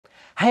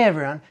Hey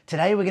everyone,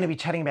 today we're going to be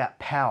chatting about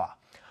power.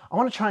 I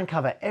want to try and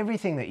cover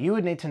everything that you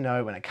would need to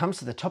know when it comes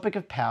to the topic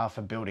of power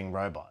for building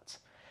robots.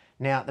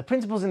 Now, the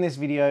principles in this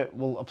video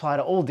will apply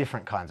to all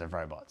different kinds of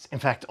robots. In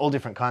fact, all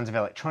different kinds of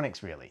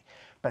electronics really.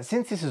 But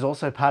since this is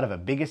also part of a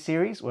bigger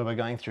series where we're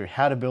going through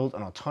how to build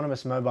an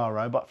autonomous mobile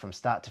robot from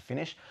start to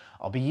finish,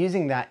 I'll be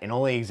using that in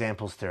all the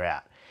examples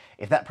throughout.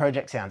 If that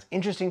project sounds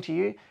interesting to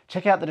you,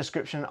 check out the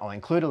description. I'll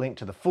include a link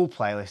to the full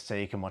playlist so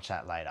you can watch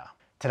that later.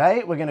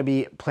 Today, we're going to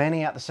be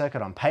planning out the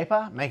circuit on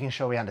paper, making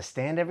sure we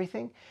understand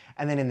everything.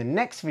 And then in the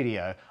next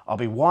video, I'll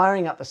be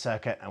wiring up the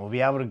circuit and we'll be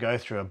able to go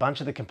through a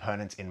bunch of the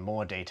components in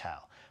more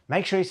detail.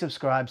 Make sure you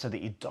subscribe so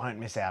that you don't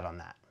miss out on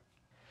that.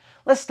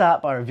 Let's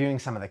start by reviewing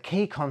some of the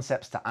key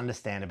concepts to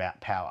understand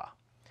about power.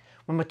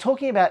 When we're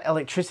talking about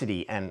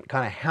electricity and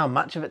kind of how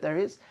much of it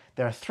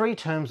there are three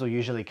terms we'll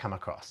usually come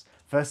across.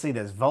 Firstly,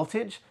 there's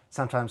voltage,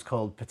 sometimes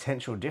called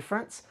potential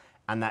difference,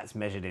 and that's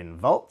measured in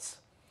volts.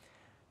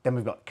 Then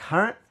we've got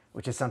current,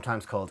 which is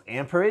sometimes called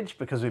amperage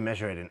because we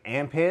measure it in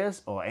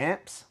amperes or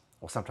amps,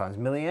 or sometimes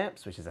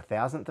milliamps, which is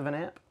 1,000th of an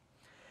amp.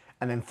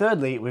 And then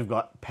thirdly, we've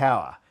got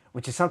power,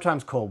 which is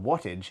sometimes called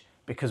wattage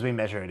because we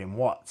measure it in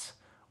watts,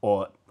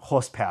 or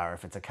horsepower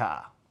if it's a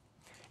car.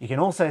 You can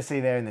also see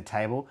there in the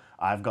table,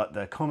 I've got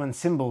the common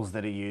symbols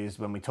that are used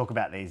when we talk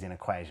about these in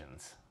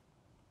equations.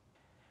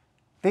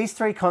 These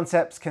three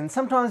concepts can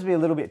sometimes be a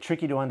little bit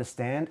tricky to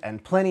understand,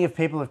 and plenty of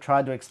people have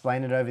tried to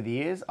explain it over the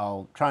years.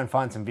 I'll try and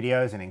find some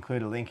videos and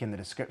include a link in the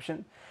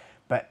description.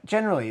 But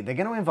generally, they're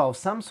going to involve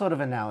some sort of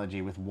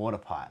analogy with water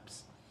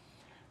pipes.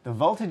 The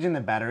voltage in the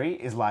battery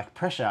is like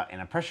pressure in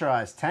a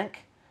pressurized tank.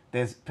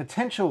 There's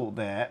potential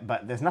there,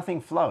 but there's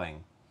nothing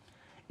flowing.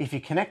 If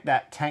you connect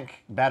that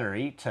tank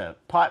battery to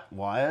pipe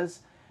wires,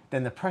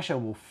 then the pressure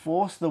will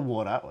force the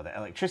water or the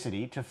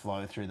electricity to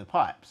flow through the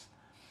pipes.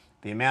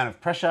 The amount of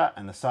pressure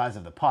and the size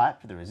of the pipe,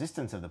 the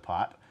resistance of the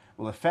pipe,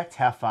 will affect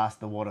how fast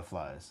the water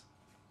flows.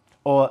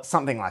 Or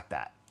something like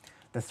that.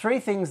 The three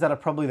things that are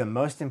probably the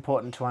most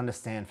important to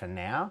understand for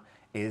now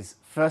is,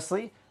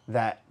 firstly,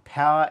 that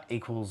power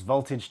equals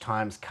voltage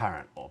times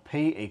current, or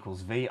P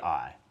equals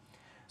VI.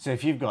 So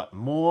if you've got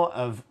more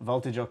of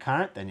voltage or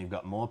current, then you've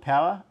got more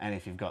power, and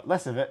if you've got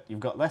less of it, you've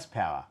got less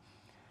power.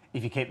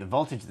 If you keep the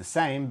voltage the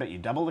same, but you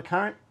double the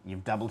current,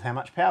 you've doubled how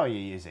much power you're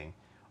using.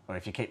 Or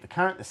if you keep the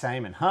current the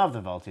same and halve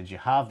the voltage, you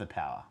halve the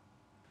power.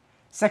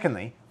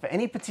 Secondly, for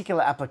any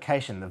particular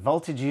application, the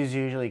voltage is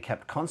usually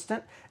kept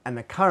constant and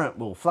the current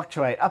will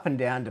fluctuate up and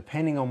down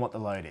depending on what the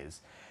load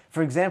is.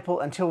 For example,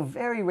 until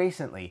very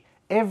recently,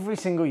 every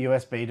single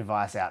USB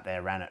device out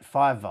there ran at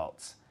 5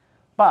 volts,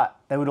 but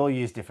they would all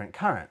use different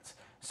currents.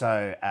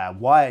 So a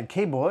wired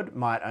keyboard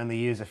might only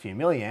use a few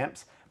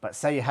milliamps, but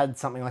say you had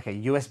something like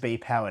a USB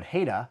powered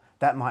heater,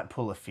 that might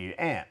pull a few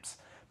amps.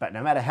 But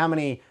no matter how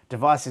many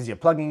devices you're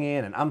plugging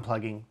in and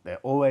unplugging, they're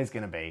always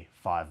going to be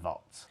 5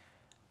 volts.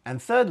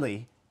 And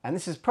thirdly, and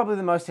this is probably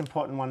the most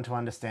important one to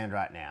understand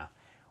right now,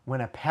 when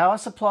a power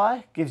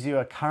supply gives you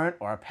a current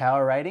or a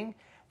power rating,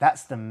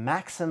 that's the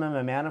maximum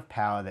amount of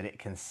power that it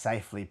can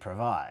safely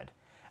provide.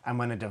 And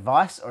when a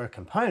device or a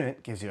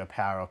component gives you a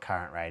power or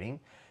current rating,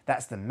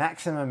 that's the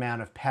maximum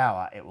amount of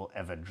power it will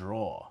ever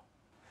draw.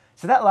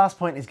 So that last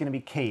point is going to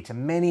be key to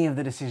many of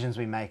the decisions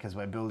we make as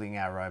we're building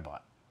our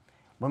robot.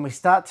 When we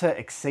start to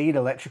exceed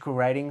electrical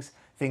ratings,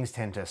 things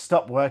tend to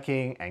stop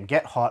working and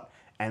get hot,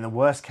 and in the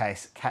worst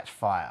case, catch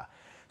fire.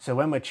 So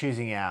when we're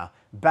choosing our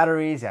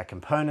batteries, our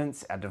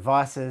components, our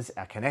devices,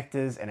 our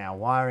connectors, and our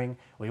wiring,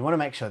 we want to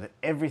make sure that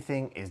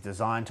everything is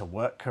designed to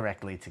work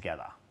correctly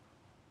together.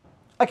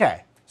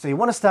 Okay, so you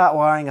want to start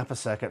wiring up a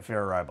circuit for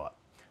your robot.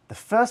 The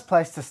first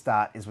place to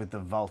start is with the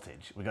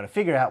voltage. We've got to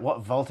figure out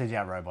what voltage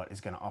our robot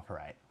is going to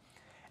operate.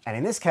 And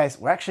in this case,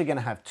 we're actually going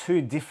to have two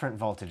different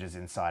voltages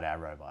inside our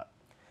robot.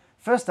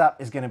 First up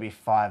is going to be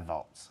 5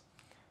 volts.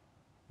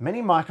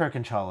 Many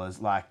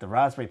microcontrollers like the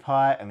Raspberry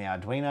Pi and the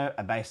Arduino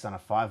are based on a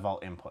 5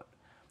 volt input,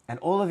 and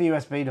all of the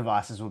USB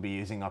devices we'll be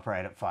using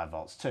operate at 5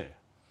 volts too.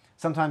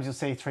 Sometimes you'll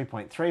see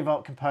 3.3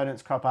 volt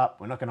components crop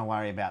up. We're not going to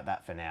worry about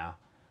that for now,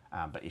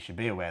 but you should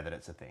be aware that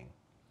it's a thing.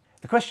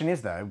 The question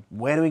is though,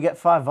 where do we get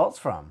 5 volts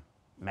from?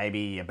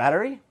 Maybe a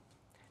battery?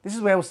 This is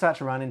where we'll start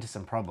to run into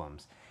some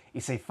problems. You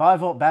see,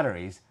 5 volt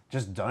batteries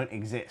just don't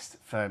exist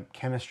for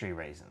chemistry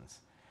reasons.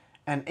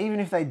 And even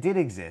if they did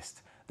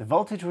exist, the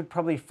voltage would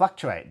probably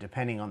fluctuate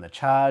depending on the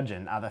charge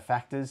and other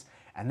factors,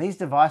 and these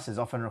devices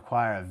often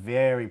require a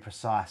very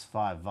precise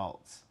 5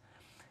 volts.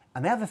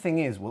 And the other thing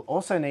is, we'll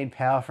also need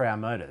power for our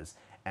motors,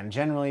 and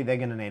generally they're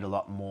going to need a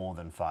lot more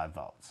than 5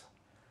 volts.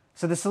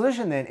 So the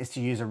solution then is to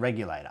use a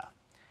regulator.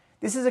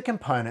 This is a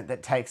component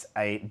that takes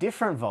a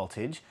different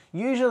voltage,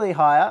 usually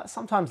higher,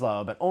 sometimes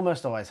lower, but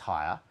almost always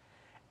higher,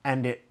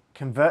 and it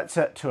converts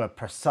it to a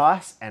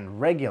precise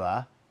and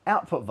regular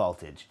output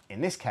voltage,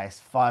 in this case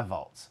 5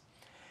 volts.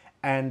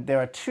 And there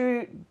are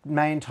two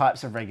main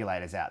types of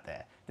regulators out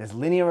there. There's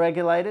linear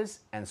regulators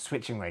and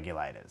switching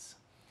regulators.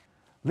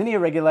 Linear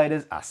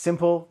regulators are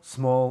simple,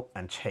 small,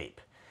 and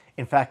cheap.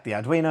 In fact, the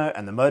Arduino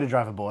and the motor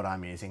driver board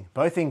I'm using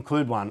both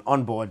include one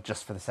on board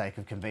just for the sake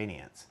of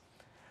convenience.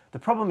 The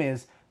problem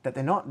is that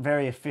they're not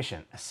very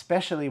efficient,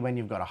 especially when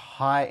you've got a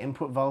high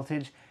input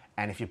voltage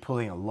and if you're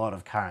pulling a lot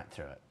of current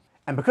through it.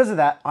 And because of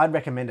that, I'd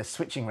recommend a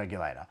switching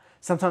regulator,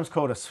 sometimes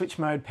called a switch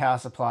mode power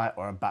supply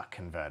or a buck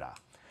converter.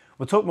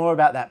 We'll talk more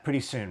about that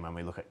pretty soon when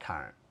we look at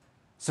current.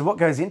 So what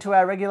goes into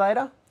our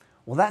regulator?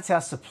 Well, that's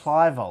our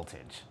supply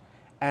voltage.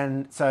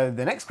 And so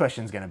the next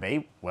question is going to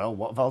be, well,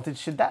 what voltage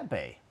should that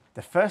be?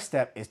 The first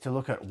step is to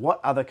look at what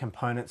other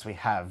components we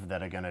have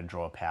that are going to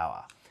draw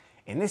power.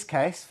 In this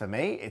case, for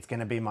me, it's going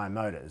to be my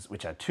motors,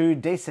 which are two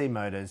DC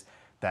motors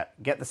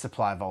that get the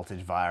supply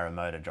voltage via a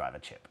motor driver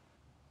chip.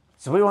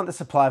 So we want the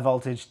supply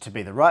voltage to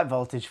be the right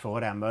voltage for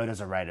what our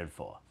motors are rated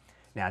for.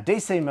 Now,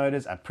 DC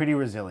motors are pretty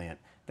resilient.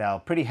 They'll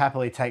pretty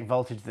happily take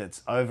voltage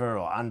that's over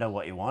or under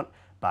what you want,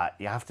 but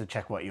you have to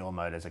check what your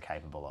motors are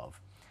capable of.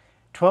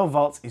 12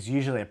 volts is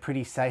usually a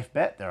pretty safe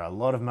bet. There are a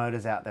lot of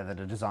motors out there that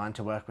are designed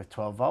to work with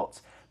 12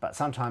 volts, but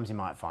sometimes you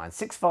might find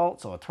 6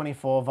 volts or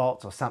 24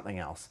 volts or something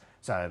else.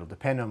 So it'll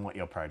depend on what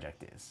your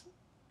project is.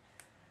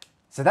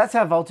 So that's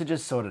our voltages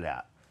sorted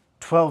out.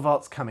 12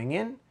 volts coming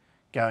in,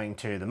 going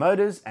to the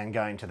motors and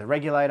going to the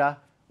regulator,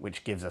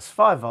 which gives us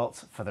 5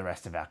 volts for the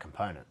rest of our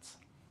components.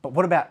 But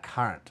what about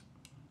current?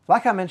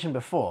 Like I mentioned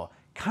before,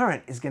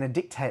 current is going to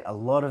dictate a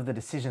lot of the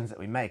decisions that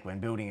we make when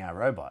building our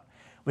robot.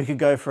 We could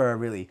go for a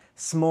really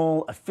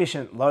small,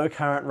 efficient, low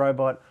current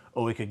robot,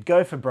 or we could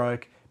go for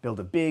broke, build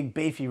a big,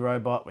 beefy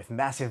robot with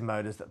massive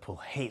motors that pull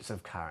heaps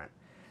of current.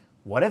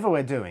 Whatever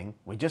we're doing,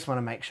 we just want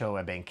to make sure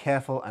we're being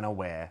careful and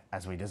aware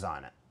as we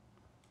design it.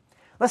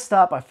 Let's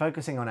start by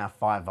focusing on our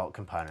 5 volt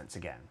components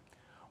again.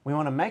 We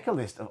want to make a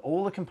list of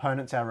all the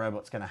components our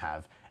robot's going to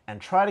have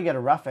and try to get a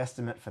rough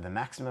estimate for the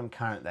maximum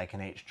current they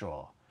can each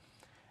draw.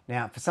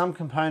 Now, for some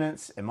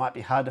components, it might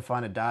be hard to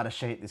find a data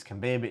sheet. This can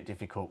be a bit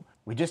difficult.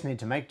 We just need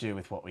to make do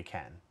with what we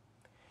can.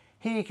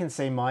 Here you can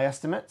see my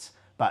estimates,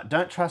 but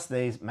don't trust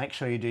these. Make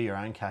sure you do your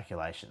own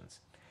calculations.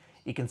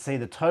 You can see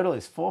the total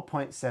is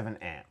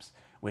 4.7 amps,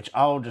 which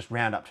I'll just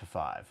round up to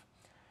 5.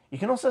 You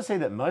can also see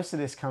that most of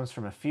this comes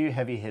from a few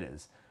heavy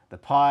hitters, the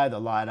Pi, the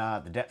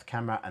LiDAR, the depth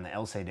camera, and the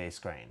LCD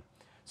screen.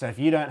 So if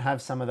you don't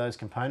have some of those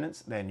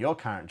components, then your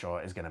current draw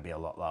is going to be a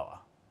lot lower.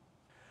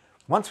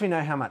 Once we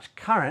know how much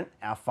current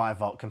our 5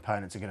 volt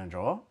components are going to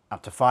draw,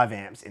 up to 5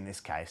 amps in this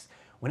case,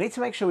 we need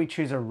to make sure we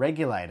choose a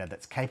regulator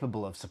that's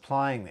capable of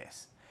supplying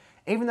this.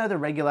 Even though the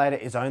regulator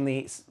is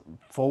only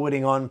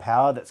forwarding on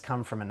power that's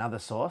come from another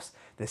source,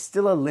 there's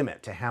still a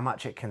limit to how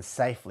much it can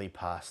safely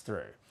pass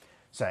through.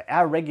 So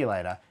our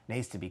regulator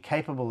needs to be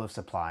capable of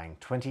supplying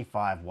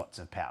 25 watts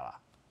of power.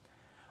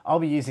 I'll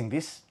be using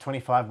this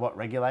 25 watt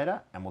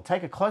regulator, and we'll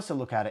take a closer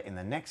look at it in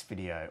the next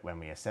video when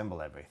we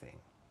assemble everything.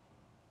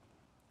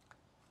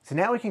 So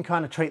now we can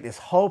kind of treat this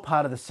whole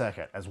part of the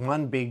circuit as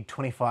one big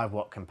 25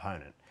 watt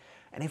component.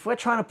 And if we're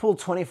trying to pull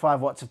 25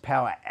 watts of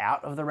power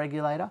out of the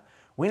regulator,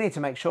 we need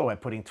to make sure we're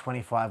putting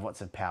 25 watts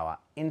of power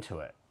into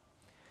it.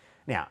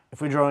 Now,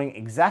 if we're drawing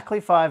exactly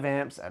 5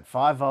 amps at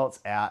 5 volts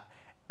out,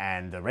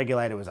 and the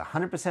regulator was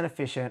 100%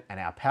 efficient and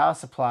our power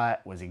supply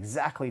was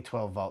exactly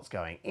 12 volts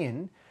going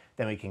in,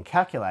 then we can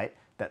calculate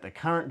that the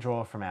current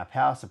draw from our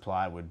power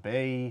supply would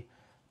be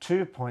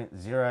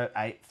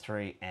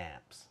 2.083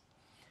 amps.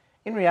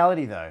 In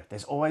reality though,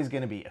 there's always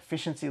going to be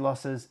efficiency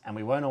losses and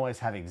we won't always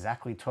have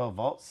exactly 12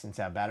 volts since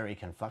our battery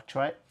can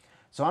fluctuate.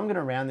 So I'm going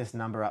to round this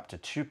number up to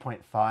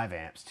 2.5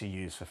 amps to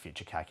use for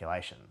future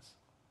calculations.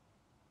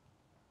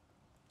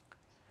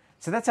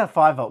 So that's our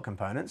 5 volt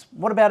components.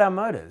 What about our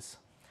motors?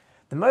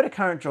 The motor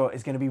current draw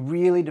is going to be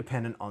really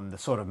dependent on the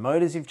sort of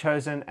motors you've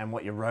chosen and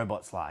what your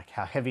robot's like,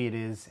 how heavy it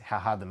is, how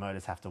hard the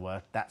motors have to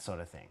work, that sort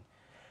of thing.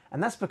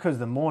 And that's because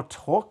the more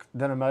torque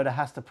that a motor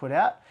has to put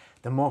out,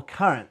 the more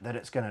current that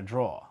it's going to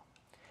draw.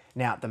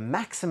 Now, the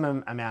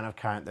maximum amount of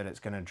current that it's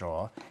going to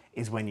draw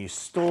is when you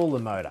stall the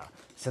motor.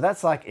 So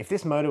that's like if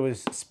this motor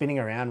was spinning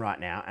around right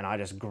now and I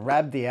just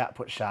grabbed the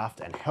output shaft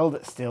and held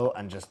it still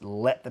and just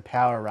let the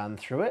power run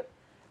through it,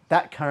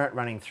 that current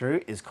running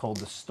through is called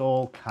the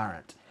stall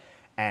current.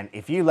 And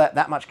if you let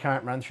that much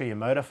current run through your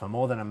motor for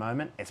more than a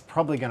moment, it's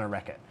probably going to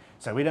wreck it.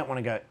 So we don't want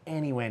to go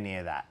anywhere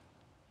near that.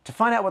 To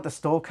find out what the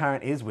stall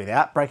current is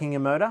without breaking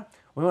your motor,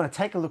 we want to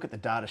take a look at the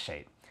data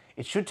sheet.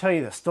 It should tell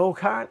you the stall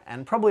current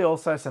and probably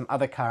also some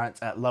other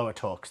currents at lower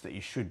torques that you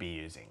should be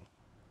using.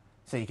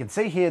 So you can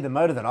see here the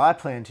motor that I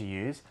plan to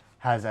use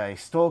has a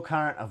stall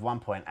current of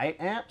 1.8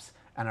 amps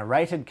and a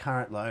rated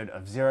current load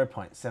of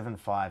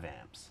 0.75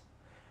 amps.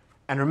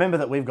 And remember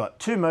that we've got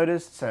 2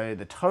 motors, so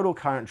the total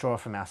current draw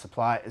from our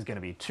supply is going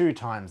to be 2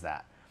 times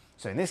that.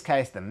 So in this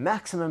case, the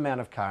maximum amount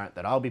of current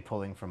that I'll be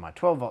pulling from my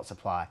 12 volt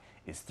supply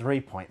is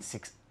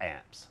 3.6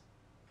 amps.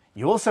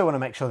 You also want to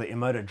make sure that your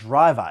motor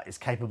driver is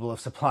capable of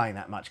supplying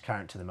that much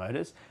current to the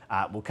motors.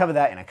 We'll cover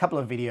that in a couple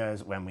of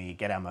videos when we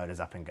get our motors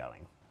up and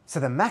going. So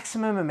the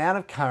maximum amount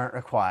of current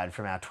required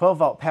from our 12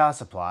 volt power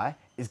supply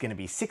is going to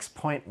be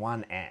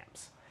 6.1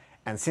 amps.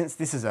 And since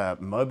this is a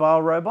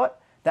mobile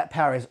robot, that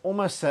power is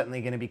almost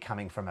certainly going to be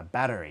coming from a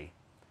battery.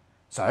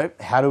 So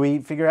how do we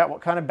figure out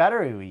what kind of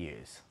battery we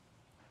use?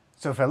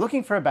 So if we're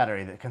looking for a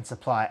battery that can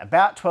supply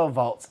about 12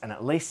 volts and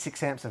at least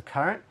 6 amps of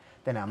current,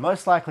 then our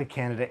most likely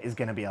candidate is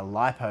going to be a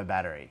LiPo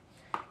battery.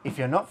 If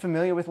you're not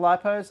familiar with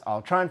LiPos,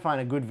 I'll try and find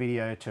a good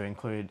video to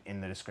include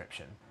in the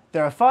description.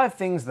 There are 5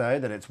 things though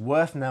that it's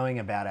worth knowing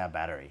about our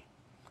battery.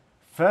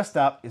 First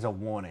up is a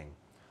warning.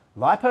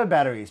 LiPo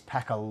batteries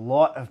pack a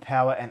lot of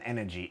power and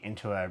energy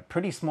into a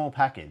pretty small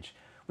package,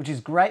 which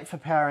is great for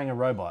powering a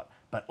robot,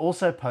 but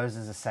also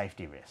poses a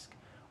safety risk.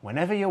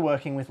 Whenever you're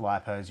working with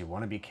LiPos, you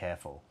want to be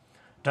careful.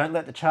 Don't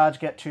let the charge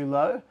get too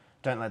low,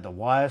 don't let the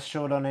wires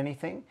short on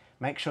anything,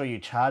 make sure you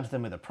charge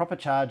them with a proper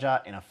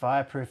charger in a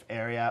fireproof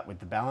area with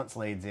the balance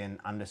leads in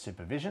under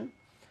supervision,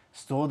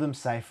 store them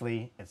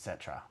safely,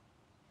 etc.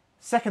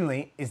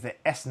 Secondly is the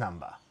S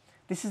number.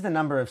 This is the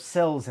number of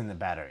cells in the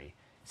battery.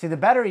 See, the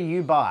battery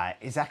you buy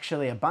is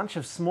actually a bunch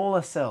of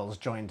smaller cells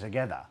joined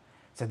together.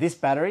 So this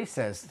battery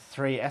says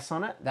 3S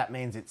on it, that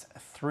means it's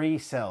 3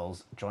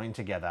 cells joined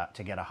together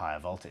to get a higher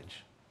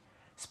voltage.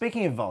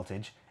 Speaking of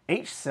voltage,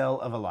 each cell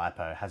of a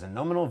LiPo has a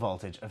nominal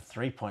voltage of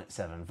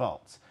 3.7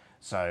 volts.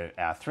 So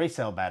our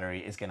 3-cell battery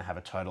is going to have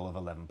a total of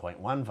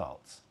 11.1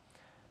 volts.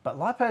 But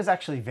LiPos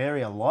actually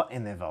vary a lot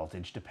in their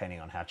voltage depending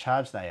on how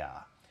charged they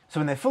are. So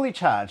when they're fully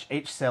charged,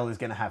 each cell is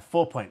going to have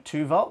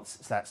 4.2 volts,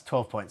 so that's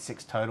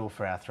 12.6 total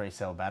for our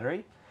 3-cell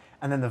battery.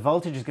 And then the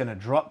voltage is going to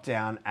drop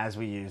down as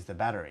we use the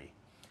battery.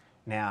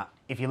 Now,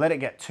 if you let it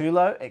get too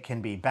low, it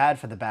can be bad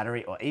for the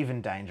battery or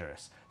even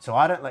dangerous. So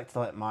I don't like to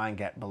let mine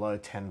get below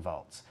 10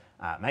 volts.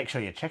 Make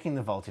sure you're checking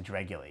the voltage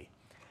regularly.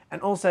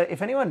 And also,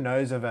 if anyone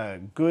knows of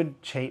a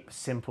good, cheap,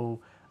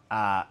 simple,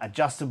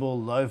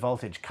 adjustable low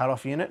voltage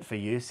cutoff unit for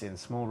use in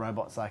small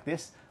robots like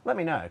this, let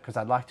me know because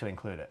I'd like to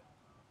include it.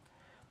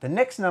 The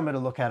next number to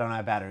look at on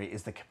our battery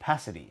is the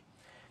capacity.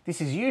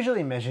 This is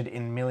usually measured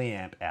in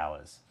milliamp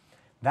hours.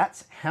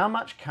 That's how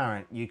much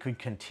current you could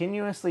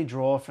continuously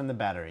draw from the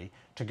battery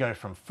to go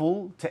from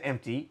full to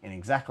empty in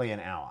exactly an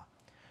hour.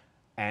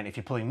 And if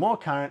you're pulling more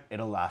current,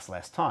 it'll last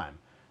less time.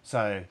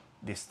 So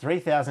this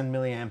 3000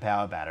 milliamp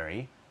hour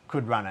battery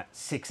could run at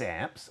 6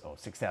 amps or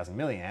 6000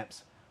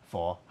 milliamps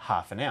for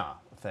half an hour,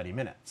 30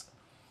 minutes.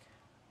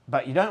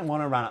 But you don't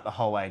want to run it the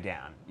whole way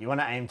down. You want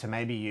to aim to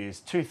maybe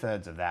use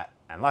 2/3 of that,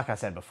 and like I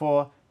said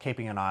before,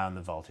 keeping an eye on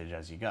the voltage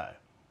as you go.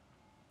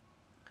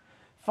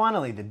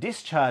 Finally, the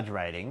discharge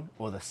rating,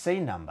 or the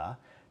C number,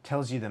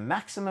 tells you the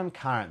maximum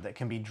current that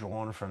can be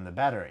drawn from the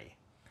battery.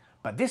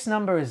 But this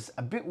number is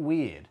a bit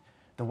weird.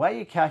 The way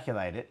you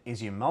calculate it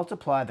is you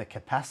multiply the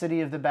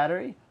capacity of the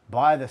battery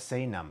by the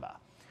C number.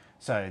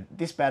 So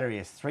this battery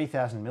is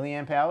 3000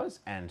 milliamp hours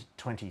and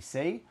 20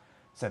 C,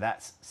 so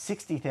that's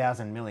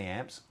 60,000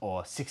 milliamps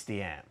or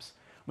 60 amps,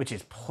 which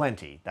is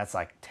plenty. That's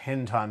like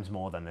 10 times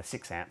more than the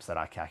 6 amps that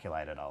I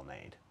calculated I'll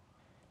need.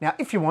 Now,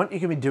 if you want, you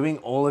can be doing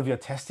all of your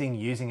testing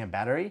using a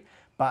battery,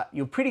 but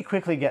you'll pretty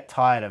quickly get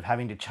tired of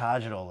having to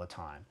charge it all the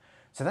time.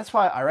 So that's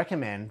why I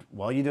recommend,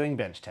 while you're doing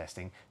bench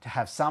testing, to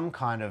have some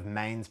kind of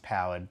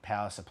mains-powered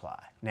power supply.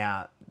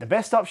 Now, the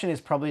best option is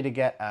probably to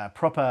get a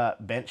proper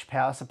bench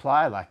power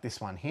supply like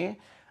this one here.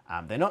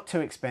 They're not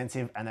too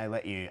expensive and they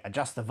let you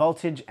adjust the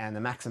voltage and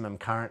the maximum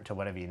current to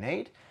whatever you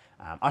need.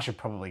 I should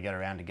probably get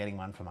around to getting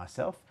one for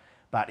myself.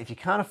 But if you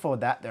can't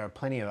afford that, there are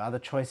plenty of other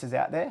choices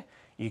out there.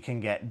 You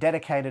can get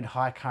dedicated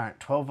high current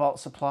 12-volt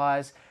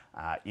supplies.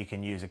 You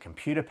can use a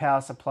computer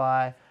power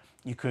supply.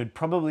 You could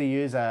probably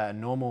use a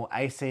normal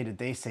AC to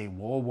DC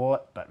wall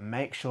wart, but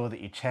make sure that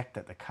you check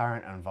that the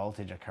current and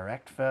voltage are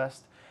correct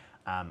first.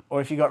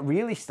 Or if you got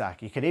really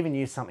stuck, you could even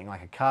use something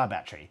like a car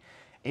battery.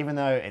 Even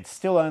though it's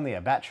still only a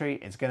battery,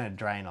 it's going to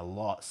drain a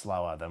lot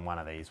slower than one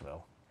of these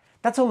will.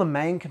 That's all the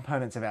main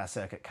components of our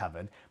circuit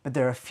covered, but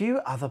there are a few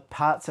other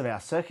parts of our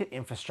circuit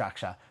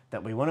infrastructure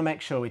that we want to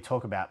make sure we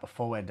talk about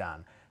before we're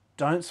done.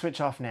 Don't switch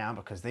off now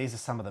because these are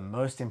some of the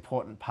most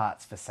important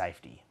parts for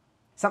safety.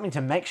 Something to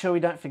make sure we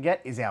don't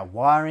forget is our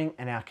wiring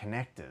and our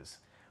connectors.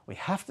 We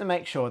have to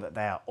make sure that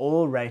they are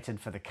all rated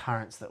for the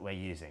currents that we're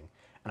using.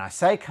 And I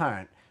say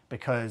current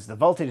because the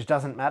voltage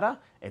doesn't matter,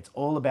 it's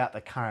all about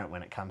the current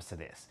when it comes to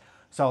this.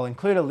 So I'll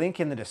include a link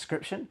in the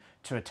description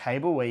to a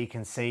table where you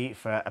can see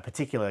for a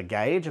particular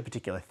gauge, a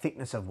particular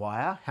thickness of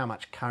wire, how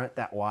much current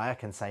that wire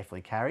can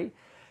safely carry.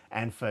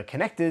 And for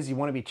connectors, you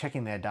want to be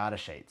checking their data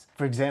sheets.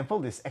 For example,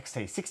 this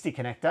XT60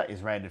 connector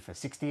is rated for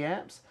 60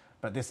 amps,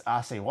 but this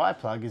RCY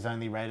plug is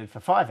only rated for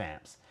 5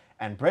 amps.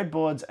 And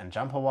breadboards and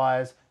jumper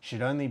wires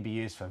should only be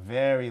used for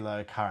very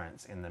low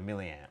currents in the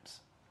milliamps.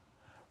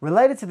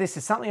 Related to this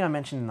is something I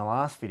mentioned in the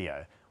last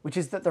video, which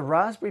is that the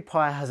Raspberry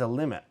Pi has a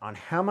limit on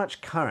how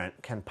much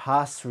current can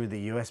pass through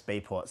the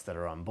USB ports that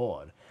are on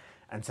board.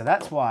 And so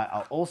that's why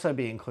I'll also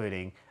be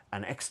including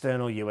an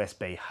external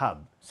USB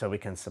hub, so we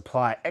can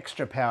supply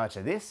extra power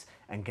to this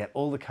and get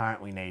all the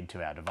current we need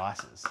to our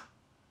devices.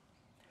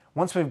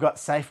 Once we've got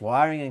safe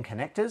wiring and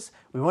connectors,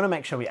 we want to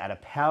make sure we add a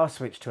power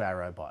switch to our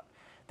robot.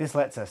 This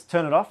lets us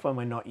turn it off when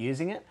we're not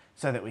using it,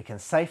 so that we can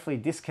safely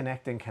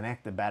disconnect and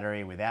connect the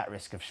battery without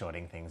risk of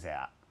shorting things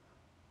out.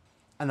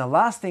 And the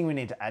last thing we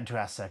need to add to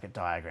our circuit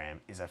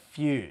diagram is a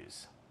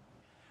fuse.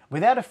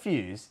 Without a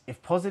fuse,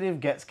 if positive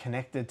gets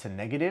connected to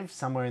negative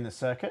somewhere in the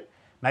circuit,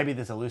 maybe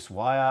there's a loose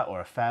wire or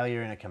a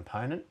failure in a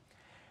component,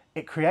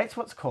 It creates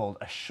what's called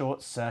a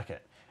short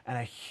circuit, and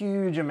a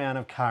huge amount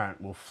of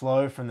current will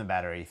flow from the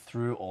battery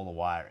through all the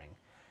wiring.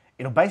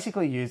 It'll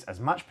basically use as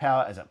much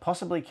power as it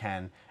possibly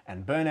can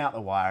and burn out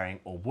the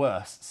wiring, or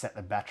worse, set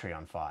the battery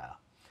on fire.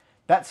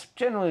 That's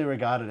generally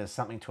regarded as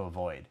something to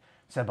avoid,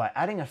 so by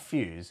adding a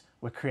fuse,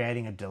 we're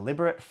creating a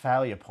deliberate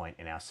failure point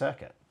in our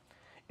circuit.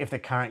 If the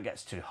current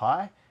gets too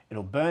high,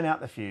 it'll burn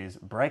out the fuse,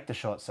 break the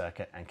short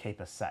circuit, and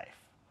keep us safe.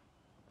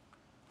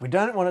 We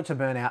don't want it to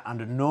burn out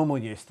under normal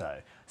use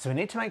though, so we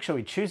need to make sure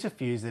we choose a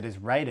fuse that is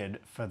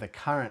rated for the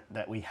current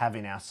that we have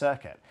in our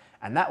circuit,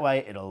 and that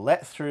way it'll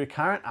let through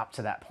current up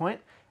to that point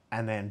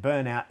and then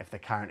burn out if the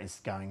current is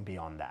going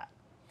beyond that.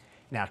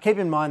 Now keep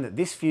in mind that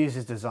this fuse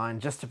is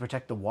designed just to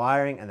protect the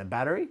wiring and the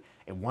battery.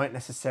 It won't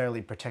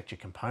necessarily protect your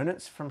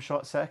components from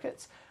short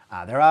circuits.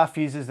 There are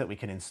fuses that we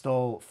can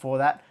install for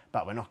that,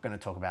 but we're not going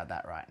to talk about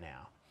that right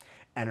now.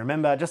 And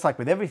remember, just like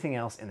with everything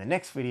else, in the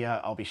next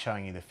video, I'll be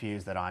showing you the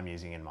fuse that I'm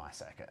using in my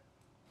circuit.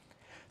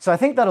 So I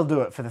think that'll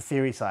do it for the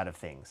theory side of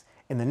things.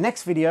 In the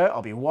next video,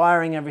 I'll be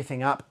wiring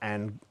everything up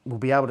and we'll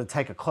be able to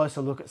take a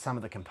closer look at some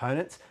of the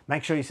components.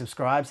 Make sure you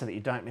subscribe so that you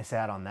don't miss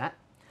out on that.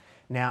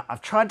 Now,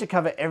 I've tried to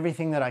cover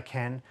everything that I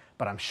can,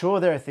 but I'm sure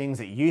there are things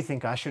that you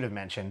think I should have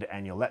mentioned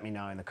and you'll let me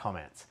know in the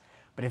comments.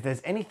 But if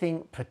there's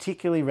anything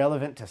particularly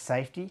relevant to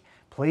safety,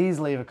 please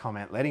leave a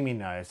comment letting me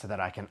know so that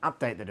I can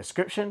update the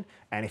description,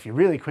 and if you're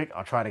really quick,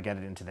 I'll try to get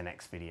it into the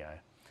next video.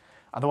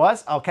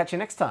 Otherwise, I'll catch you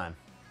next time.